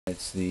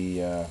It's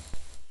the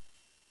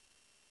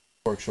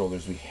pork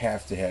shoulders. We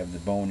have to have the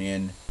bone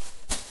in,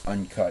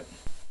 uncut,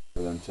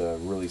 for them to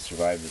really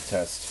survive the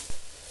test.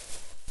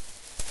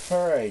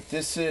 Alright,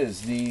 this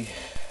is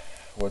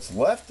what's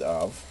left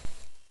of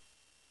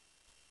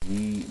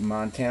the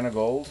Montana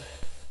Gold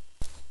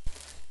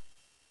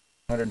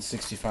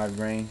 165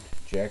 grain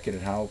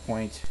jacketed hollow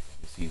point.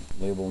 You see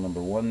label number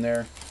 1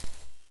 there.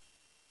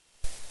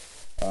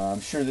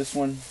 I'm sure this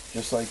one,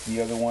 just like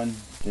the other one,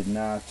 did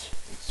not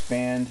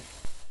expand,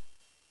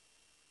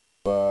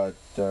 but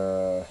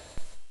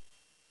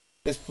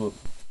this bullet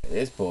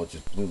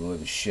just blew the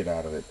living shit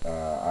out of it.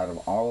 Out of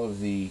all of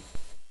the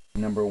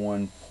number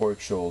 1 pork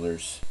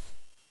shoulders,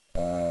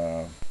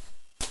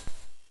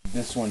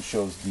 this one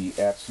shows the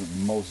absolute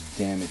most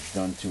damage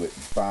done to it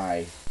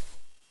by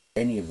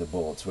any of the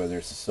bullets, whether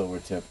it's the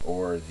Silvertip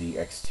or the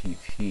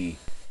XTP.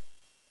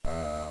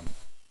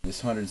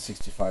 This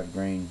 165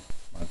 grain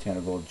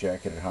Montana Gold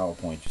jacketed hollow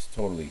point just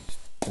totally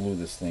blew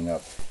this thing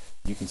up.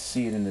 You can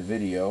see it in the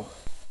video.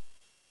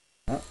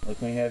 Look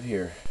what we have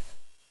here.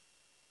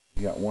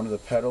 You got one of the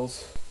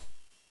petals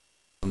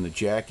from the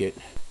jacket.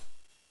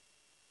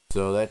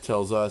 So that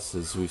tells us,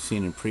 as we've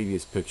seen in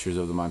previous pictures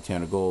of the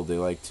Montana Gold, they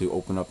like to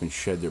open up and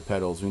shed their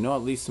petals. We know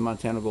at least the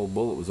Montana Gold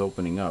bullet was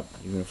opening up.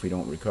 Even if we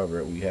don't recover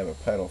it, we have a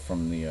petal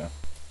from the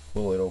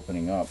bullet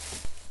opening up.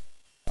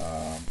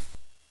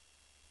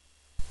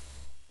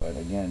 But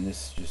again,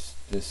 this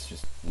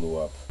just blew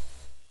up.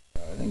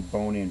 I think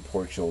bone-in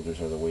pork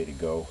shoulders are the way to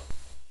go.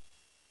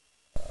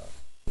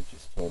 It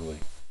just totally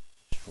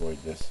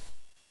destroyed this.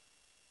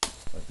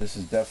 But this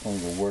is definitely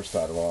the worst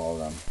out of all of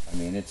them. I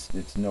mean,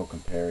 it's no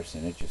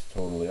comparison. It just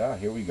totally...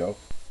 here we go.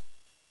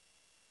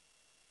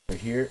 Right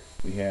here,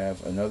 we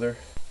have another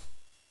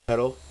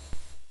petal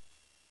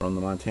from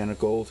the Montana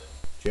Gold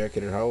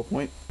jacketed hollow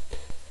point.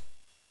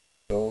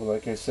 So,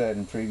 like I said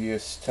in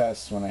previous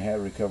tests, when I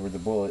have recovered the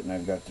bullet, and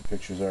I've got the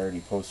pictures already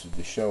posted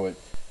to show it,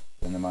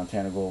 when the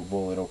Montana Gold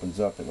bullet opens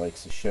up, it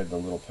likes to shed the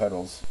little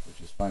petals,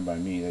 which is fine by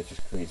me. That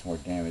just creates more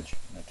damage.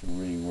 I'm not too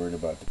really worried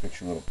about the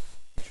picture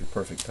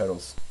perfect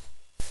petals.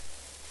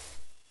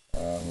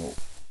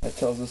 That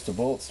tells us the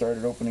bullet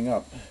started opening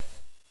up.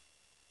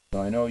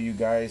 So I know you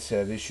guys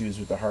have issues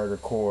with the harder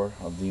core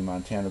of the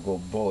Montana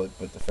Gold bullet,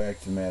 but the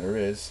fact of the matter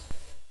is,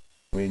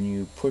 when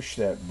you push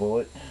that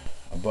bullet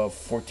above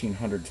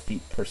 1400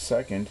 feet per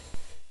second,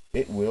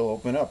 it will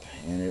open up,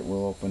 and it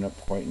will open up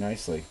quite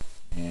nicely.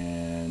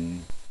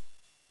 And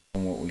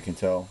from what we can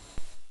tell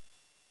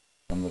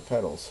from the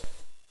petals,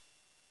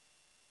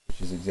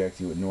 which is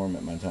exactly what Norm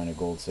at Montana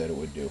Gold said it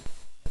would do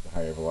at the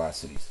higher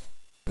velocities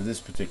for this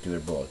particular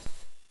bullet.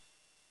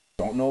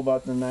 Don't know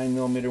about the 9mm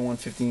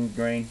 115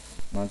 grain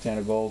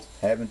Montana Gold.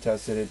 Haven't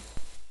tested it.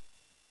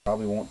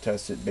 Probably won't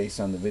test it based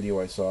on the video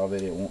I saw of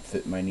it. It won't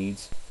fit my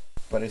needs.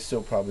 But I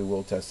still probably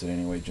will test it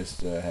anyway,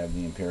 just to have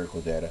the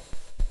empirical data.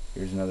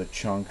 Here's another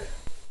chunk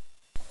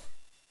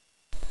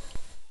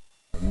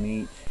of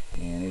meat,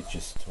 and it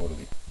just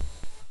totally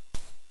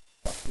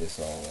fucked this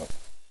all up.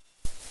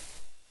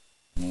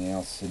 Anything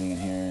else sitting in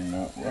here?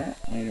 No.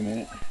 Wait a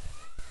minute.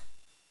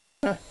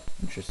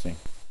 Interesting.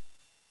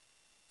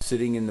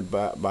 Sitting in the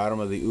bottom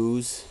of the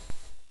ooze,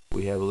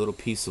 we have a little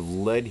piece of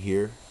lead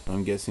here. So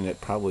I'm guessing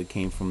that probably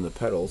came from the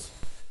petals.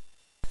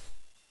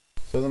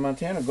 So the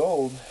Montana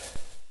Gold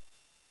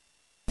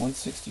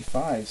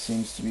 165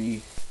 seems to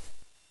be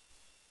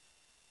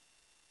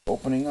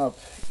opening up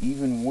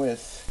even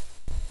with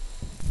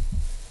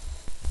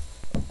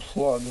a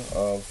plug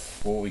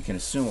of, well, we can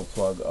assume a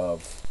plug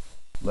of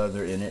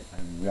leather in it.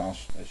 And we all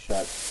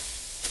shot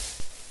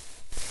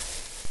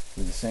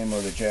with the same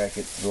leather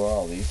jacket through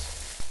all these.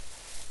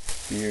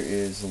 Here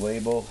is the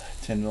label,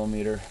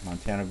 10mm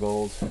Montana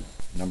Gold,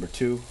 number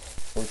 2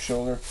 pork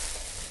shoulder.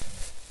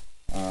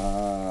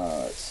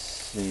 Let's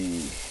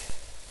see.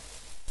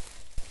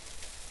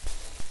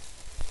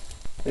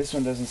 This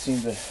one doesn't seem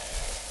to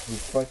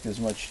reflect as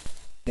much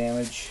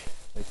damage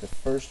like the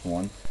first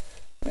one.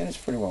 I mean, it's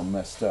pretty well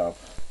messed up.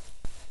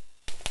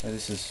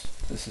 This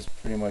is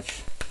pretty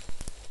much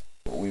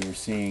what we were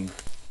seeing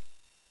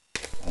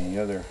on the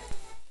other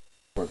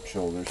pork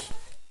shoulders.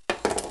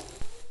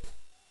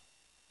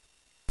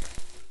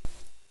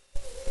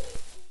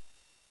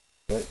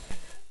 But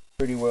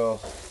pretty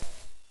well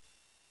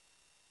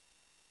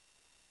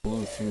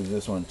blew through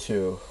this one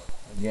too.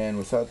 Again,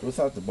 without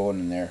the bone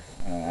in there,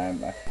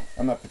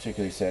 I'm not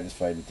particularly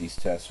satisfied with these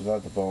tests.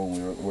 Without the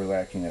bone, we're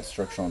lacking that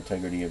structural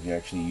integrity of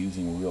actually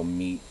using real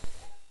meat,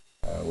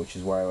 which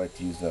is why I like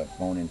to use the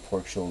bone-in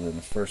pork shoulder in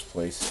the first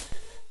place.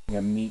 You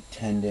got meat,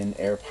 tendon,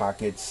 air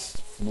pockets,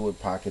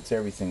 fluid pockets,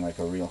 everything like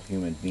a real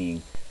human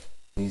being.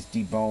 These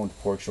deboned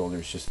pork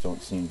shoulders just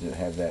don't seem to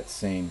have that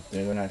same.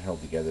 They're not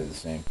held together the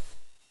same.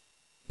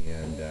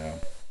 And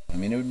I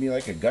mean, it would be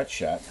like a gut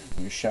shot.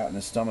 You're shot in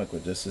the stomach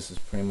with this. This is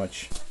pretty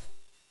much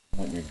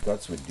what your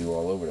guts would do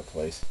all over the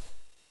place.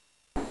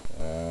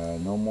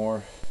 No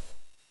more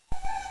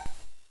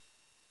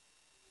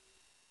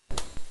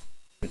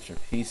bits or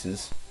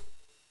pieces.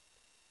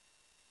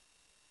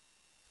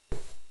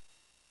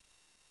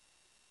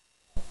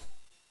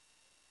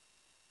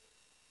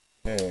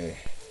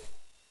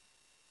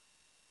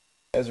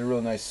 has a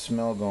real nice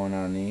smell going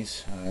on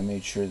these. I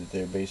made sure that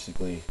they're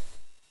basically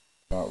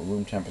about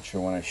room temperature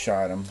when I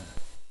shot them.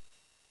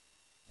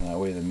 That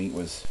way the meat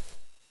was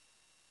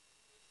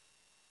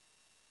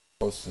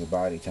close to the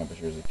body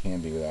temperature as it can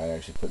be without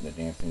actually putting the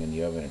damn thing in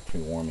the oven and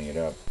pre-warming it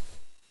up.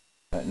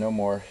 No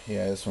more.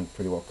 Yeah, this one's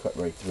pretty well cut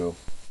right through.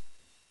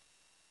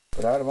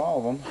 But out of all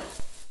of them,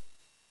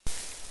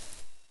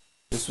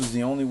 this was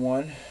the only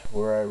one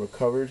where I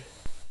recovered.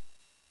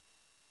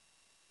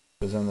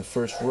 Because on the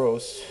first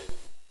roast,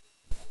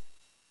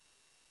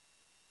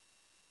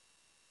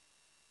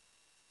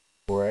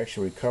 where I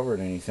actually recovered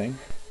anything,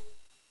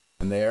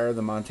 and they are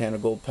the Montana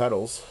Gold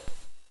petals,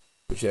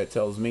 which that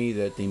tells me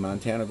that the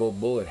Montana Gold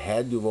bullet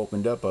had to have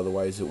opened up,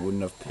 otherwise it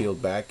wouldn't have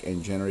peeled back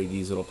and generated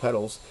these little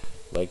petals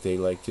like they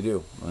like to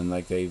do, and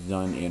like they've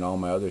done in all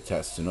my other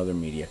tests and other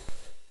media.